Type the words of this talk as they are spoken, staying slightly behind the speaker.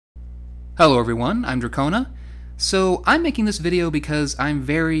Hello everyone, I'm Drachona. So I'm making this video because I'm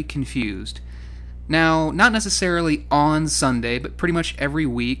very confused. Now, not necessarily on Sunday, but pretty much every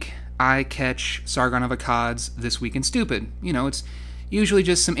week I catch Sargon of Akkad's This Week in Stupid. You know, it's usually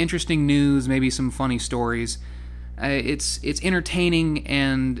just some interesting news, maybe some funny stories. It's entertaining,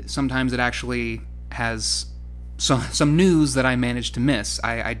 and sometimes it actually has some news that I managed to miss.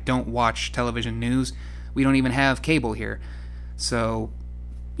 I don't watch television news. We don't even have cable here. So,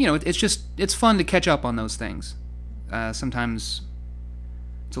 you know, it's fun to catch up on those things. Sometimes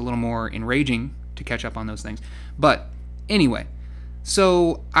it's a little more enraging to catch up on those things. But anyway,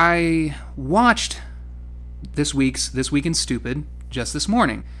 so I watched This Week in Stupid just this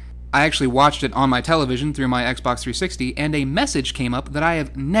morning. I actually watched it on my television through my Xbox 360, and a message came up that I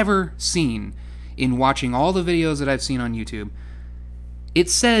have never seen in watching all the videos that I've seen on YouTube. It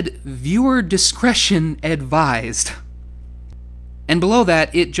said, "Viewer discretion advised." And below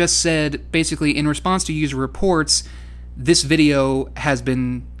that, it just said, basically, in response to user reports, this video has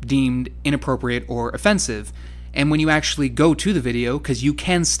been deemed inappropriate or offensive. And when you actually go to the video, because you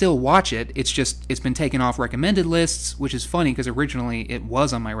can still watch it, it's been taken off recommended lists, which is funny because originally it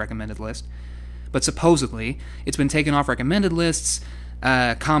was on my recommended list. But supposedly, it's been taken off recommended lists,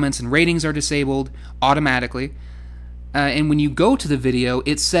 comments and ratings are disabled automatically. And when you go to the video,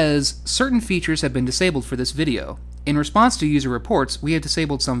 it says, certain features have been disabled for this video. In response to user reports, we have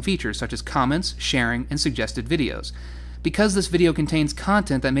disabled some features such as comments, sharing, and suggested videos, because this video contains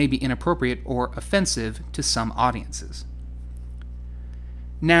content that may be inappropriate or offensive to some audiences.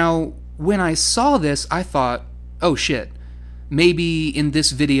 Now, when I saw this, I thought, oh shit, maybe in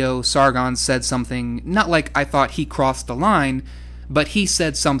this video Sargon said something, not like I thought he crossed the line, but he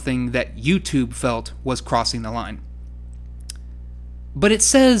said something that YouTube felt was crossing the line. But it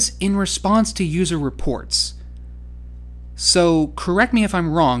says, in response to user reports. So, correct me if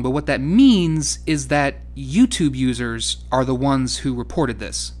I'm wrong, but what that means is that YouTube users are the ones who reported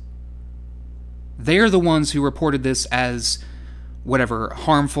this. They're the ones who reported this as whatever,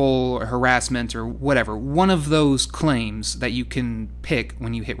 harmful or harassment or whatever, one of those claims that you can pick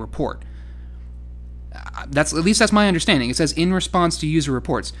when you hit report. At least that's my understanding. It says, in response to user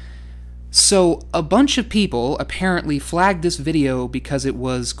reports. So, a bunch of people apparently flagged this video because it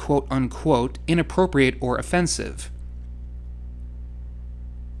was quote-unquote inappropriate or offensive.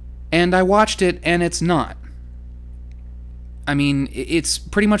 And I watched it, and it's not. I mean, it's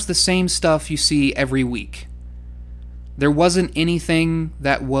pretty much the same stuff you see every week. There wasn't anything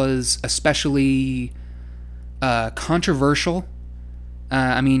that was especially controversial.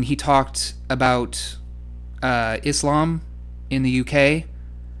 I mean, he talked about Islam in the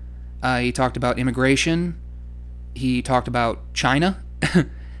UK. He talked about immigration. He talked about China.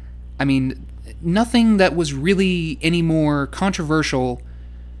 I mean, nothing that was really any more controversial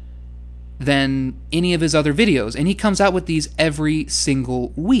than any of his other videos. And he comes out with these every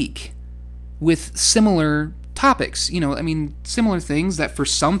single week with similar topics. You know, I mean, similar things that for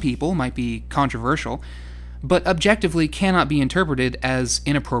some people might be controversial, but objectively cannot be interpreted as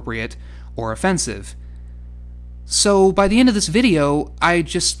inappropriate or offensive. So by the end of this video, I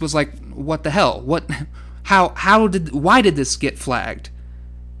just was like, what the hell? Why did this get flagged?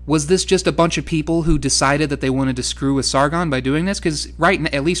 Was this just a bunch of people who decided that they wanted to screw with Sargon by doing this? Because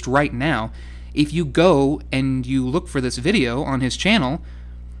at least right now, if you go and you look for this video on his channel,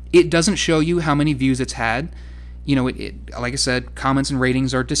 it doesn't show you how many views it's had. You know, like I said, comments and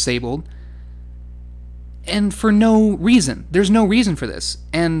ratings are disabled. And for no reason. There's no reason for this.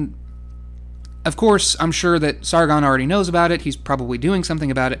 And of course, I'm sure that Sargon already knows about it. He's probably doing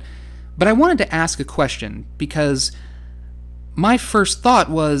something about it. But I wanted to ask a question, because my first thought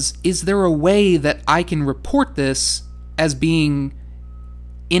was, is there a way that I can report this as being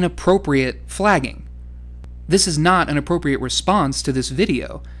inappropriate flagging? This is not an appropriate response to this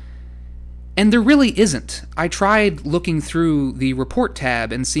video. And there really isn't. I tried looking through the report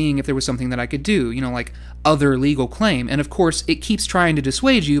tab and seeing if there was something that I could do, you know, like other legal claim. And of course, it keeps trying to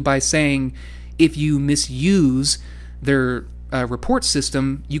dissuade you by saying if you misuse their report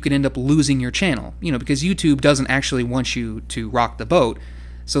system, you could end up losing your channel. You know, because YouTube doesn't actually want you to rock the boat,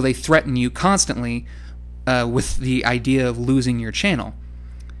 so they threaten you constantly with the idea of losing your channel.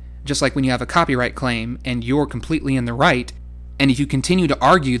 Just like when you have a copyright claim and you're completely in the right, and if you continue to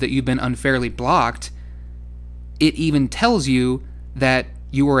argue that you've been unfairly blocked, it even tells you that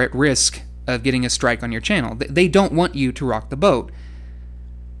you are at risk of getting a strike on your channel. They don't want you to rock the boat.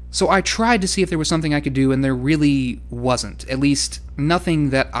 So I tried to see if there was something I could do, and there really wasn't. At least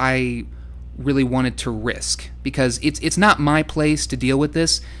nothing that I really wanted to risk, because it's not my place to deal with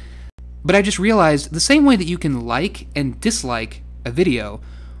this. But I just realized the same way that you can like and dislike a video,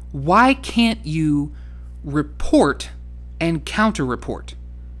 why can't you report and counter-report?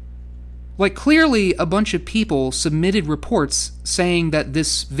 Like, clearly a bunch of people submitted reports saying that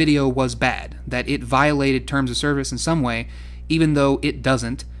this video was bad, that it violated terms of service in some way, even though it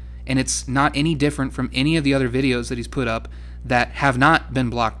doesn't, and it's not any different from any of the other videos that he's put up that have not been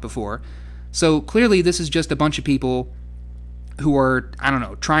blocked before. So clearly this is just a bunch of people who are, I don't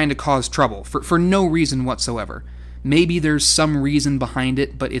know, trying to cause trouble for no reason whatsoever. Maybe there's some reason behind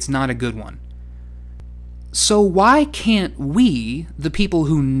it, but it's not a good one. So why can't we, the people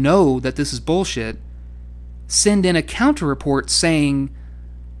who know that this is bullshit, send in a counter-report saying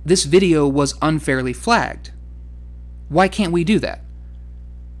this video was unfairly flagged? Why can't we do that?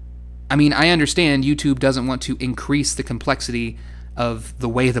 I mean, I understand YouTube doesn't want to increase the complexity of the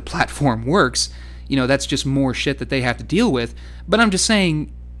way the platform works. You know, that's just more shit that they have to deal with. But I'm just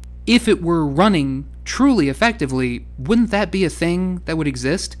saying, if it were running truly effectively, wouldn't that be a thing that would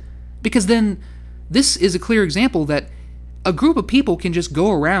exist? Because then this is a clear example that a group of people can just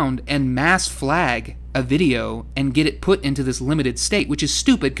go around and mass flag a video and get it put into this limited state, which is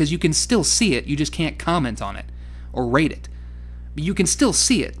stupid because you can still see it, you just can't comment on it or rate it. But you can still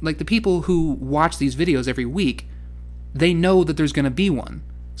see it. Like, the people who watch these videos every week, they know that there's going to be one.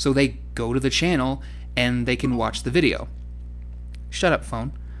 So they go to the channel and they can watch the video. Shut up,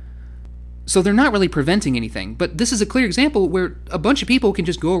 phone. So they're not really preventing anything, but this is a clear example where a bunch of people can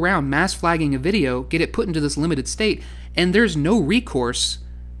just go around mass flagging a video, get it put into this limited state, and there's no recourse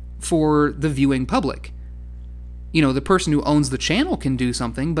for the viewing public. You know, the person who owns the channel can do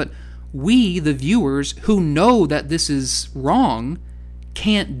something, but we, the viewers, who know that this is wrong,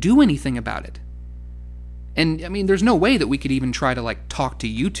 can't do anything about it. And, I mean, there's no way that we could even try to, like, talk to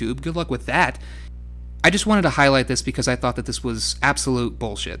YouTube. Good luck with that. I just wanted to highlight this because I thought that this was absolute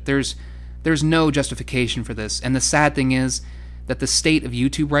bullshit. There's no justification for this, and the sad thing is that the state of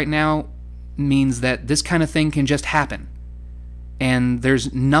YouTube right now means that this kind of thing can just happen, and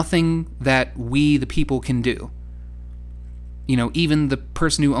there's nothing that we, the people, can do. You know, even the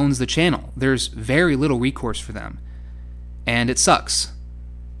person who owns the channel, there's very little recourse for them, and it sucks.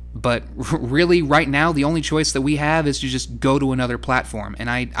 But really, right now, the only choice that we have is to just go to another platform, and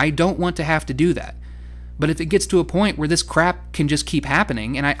I don't want to have to do that. But if it gets to a point where this crap can just keep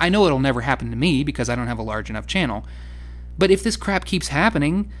happening, and I know it'll never happen to me because I don't have a large enough channel, but if this crap keeps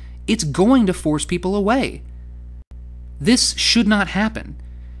happening, it's going to force people away. This should not happen.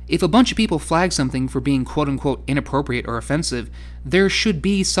 If a bunch of people flag something for being quote-unquote inappropriate or offensive, there should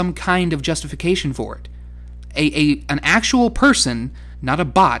be some kind of justification for it. An actual person, not a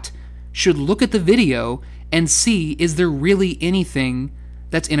bot, should look at the video and see, is there really anything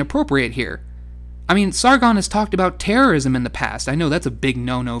that's inappropriate here? I mean, Sargon has talked about terrorism in the past. I know that's a big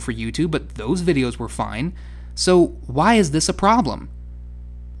no-no for YouTube, but those videos were fine. So why is this a problem?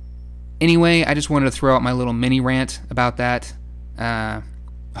 Anyway, I just wanted to throw out my little mini rant about that.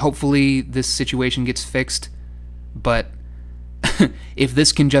 Hopefully this situation gets fixed, but if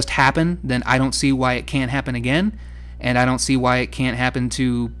this can just happen, then I don't see why it can't happen again, and I don't see why it can't happen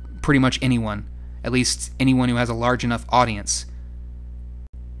to pretty much anyone, at least anyone who has a large enough audience.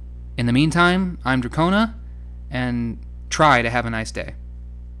 In the meantime, I'm Drachona, and try to have a nice day.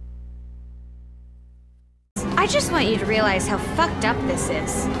 I just want you to realize how fucked up this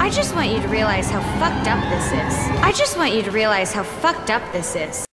is. I just want you to realize how fucked up this is. I just want you to realize how fucked up this is.